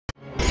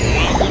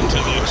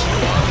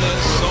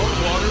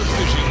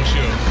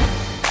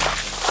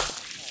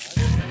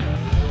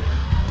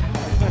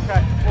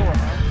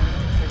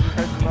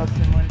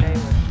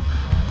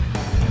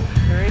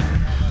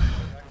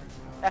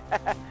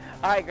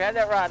right, grab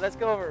that rod. Let's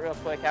go over it real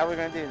quick. How are we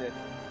going to do this?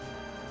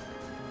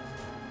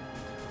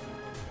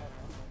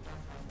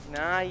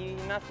 Nah, you're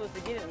not supposed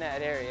to get it in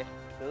that area.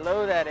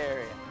 Below that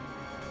area.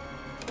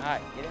 All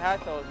right, get it how I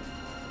told you.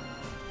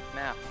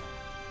 Now,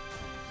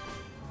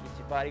 get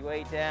your body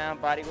weight down,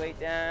 body weight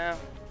down.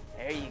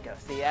 There you go.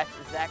 See, that's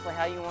exactly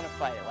how you want to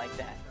fight it, like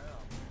that.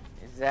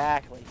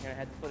 Exactly. You're going to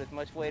have to put as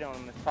much weight on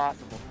them as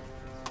possible.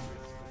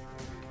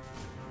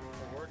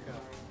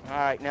 All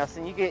right,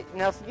 Nelson,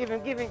 Nelson, give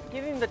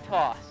him the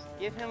toss.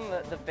 Give him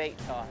the bait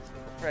toss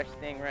with the fresh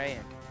stingray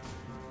in.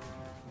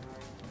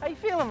 How you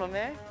feeling, my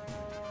man?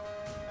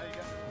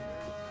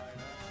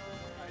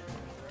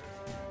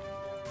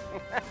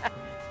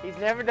 He's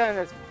never done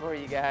this before,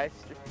 you guys.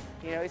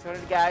 You know, he's one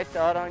of the guys,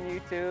 saw it on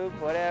YouTube,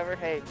 whatever.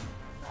 Hey,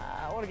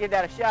 I want to give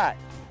that a shot.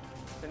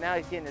 So now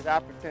he's getting his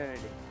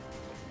opportunity.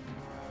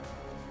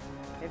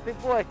 He's a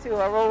big boy, too.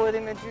 I roll with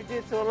him in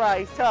jiu-jitsu a lot.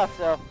 He's tough,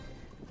 so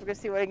we're going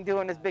to see what he can do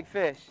on this big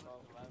fish.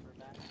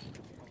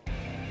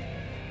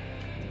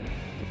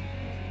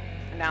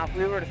 Now, if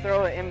we were to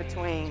throw it in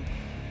between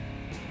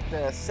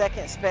the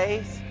second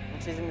space,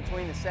 which is in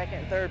between the second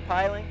and third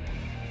piling,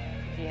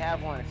 you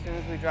have one as soon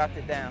as we dropped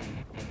it down.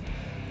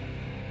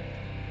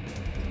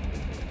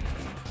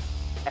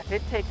 If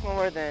it takes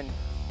more than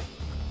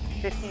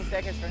 15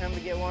 seconds for him to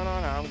get one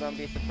on, I'm going to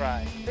be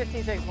surprised.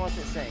 15 seconds once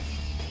it sinks.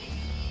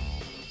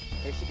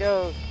 Here she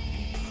goes.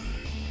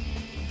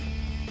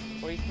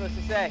 What are you supposed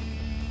to say?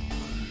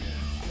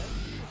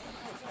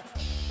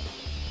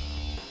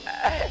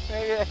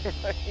 Maybe that's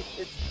what you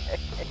should say.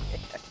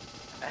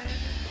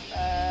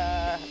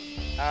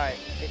 All right,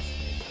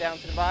 it's down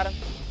to the bottom.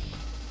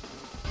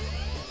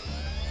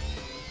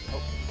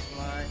 Oh, come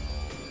on.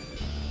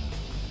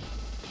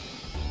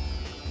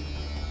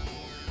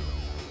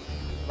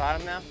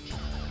 Bottom now.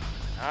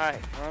 All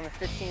right, we're on the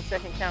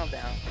 15-second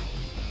countdown.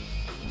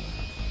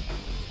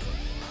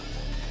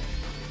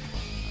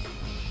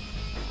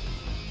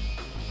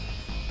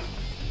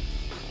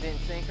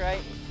 Didn't sink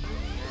right?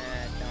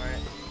 Nah, darn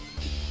it.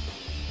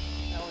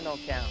 That one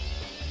don't count.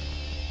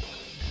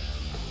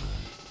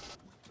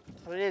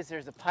 What it is,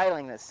 there's a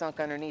piling that's sunk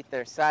underneath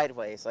there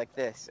sideways like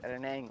this at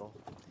an angle.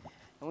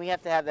 And we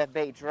have to have that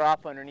bait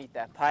drop underneath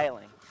that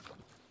piling.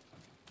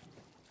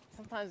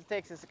 Sometimes it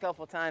takes us a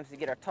couple times to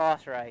get our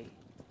toss right.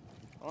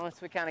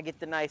 Once we kind of get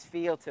the nice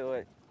feel to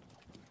it,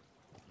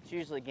 it's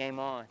usually game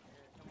on.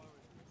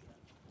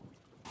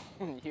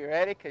 You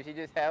ready? Because you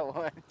just had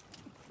one.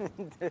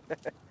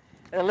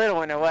 The little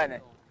one though, wasn't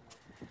it?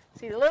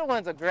 See, the little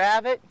ones will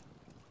grab it.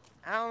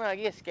 I don't know,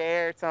 get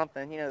scared or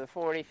something. You know, the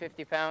 40,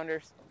 50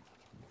 pounders.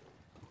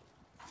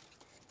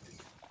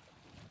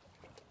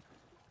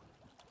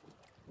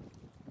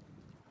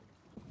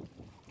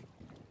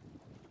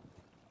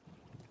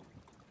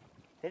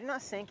 Did it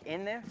not sink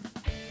in there?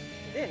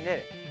 It didn't, did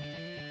it?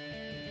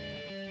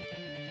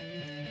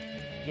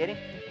 Get him?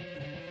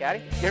 Got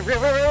him? Get him, real.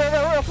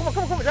 Come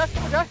on, Josh,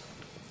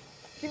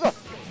 Keep going.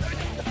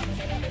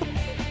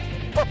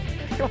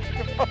 Come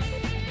on.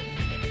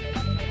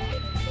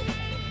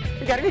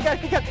 You got him.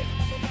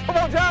 Come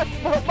on, Josh.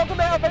 Buckle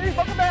down, baby,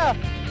 buckle down.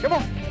 Come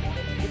on.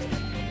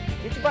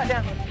 Get your butt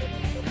down.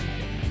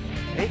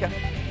 There you go.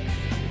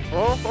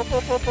 Pull.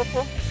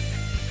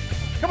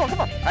 Come on.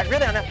 All right, reel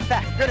down now.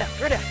 Fast,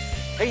 reel down.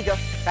 There you go.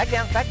 Back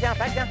down.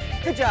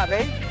 Good job,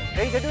 baby.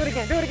 There you go. Do it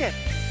again.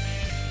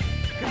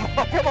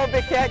 Come on,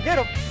 big cat. Get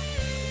him,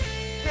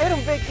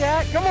 big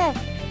cat. Come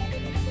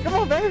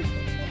on, baby.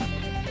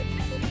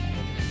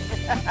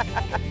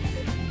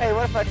 Hey,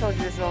 what if I told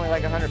you this is only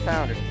like 100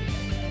 pounder?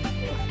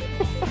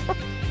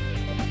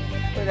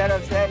 Would that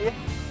upset you?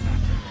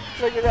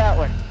 Look at that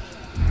one.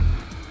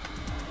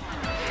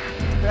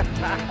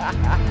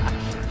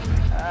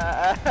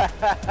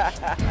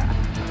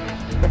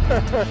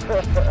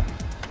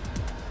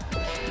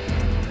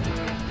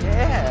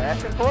 Yeah,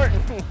 that's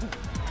important.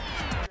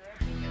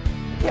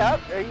 Yep,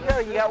 there you go,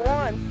 you got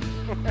one.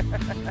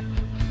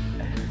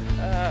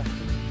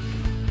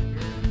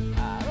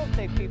 I don't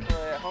think people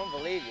at home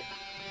believe you,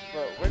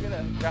 but we're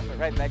gonna drop it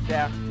right back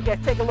down. You guys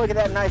take a look at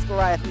that nice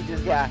Goliath we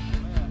just got.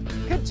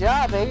 Good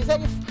job, baby.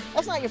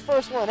 That's not your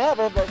first one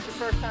ever, but it's your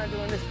first time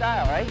doing this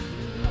style, right?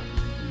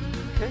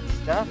 Good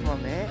stuff, my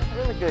man.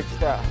 Really good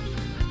stuff.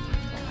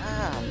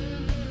 Wow.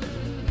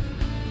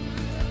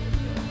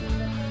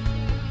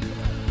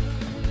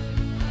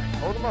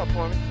 Hold them up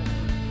for me.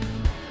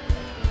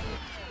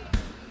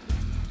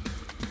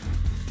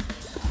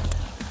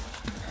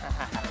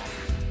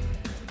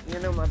 You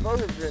know, my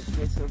boulder grips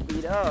get so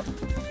beat up.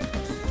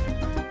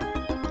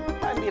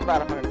 Might be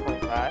about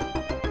 125.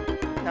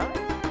 Nice.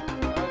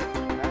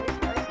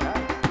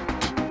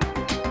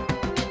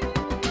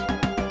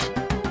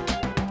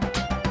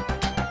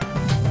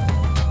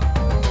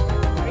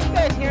 Are you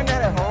guys hearing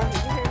that at home?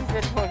 Did you hear this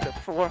fish going to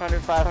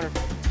 400, 500?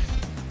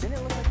 Didn't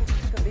it look like it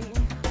just got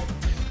beaten?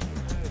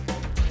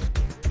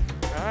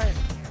 All right.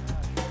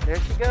 There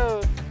she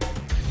goes.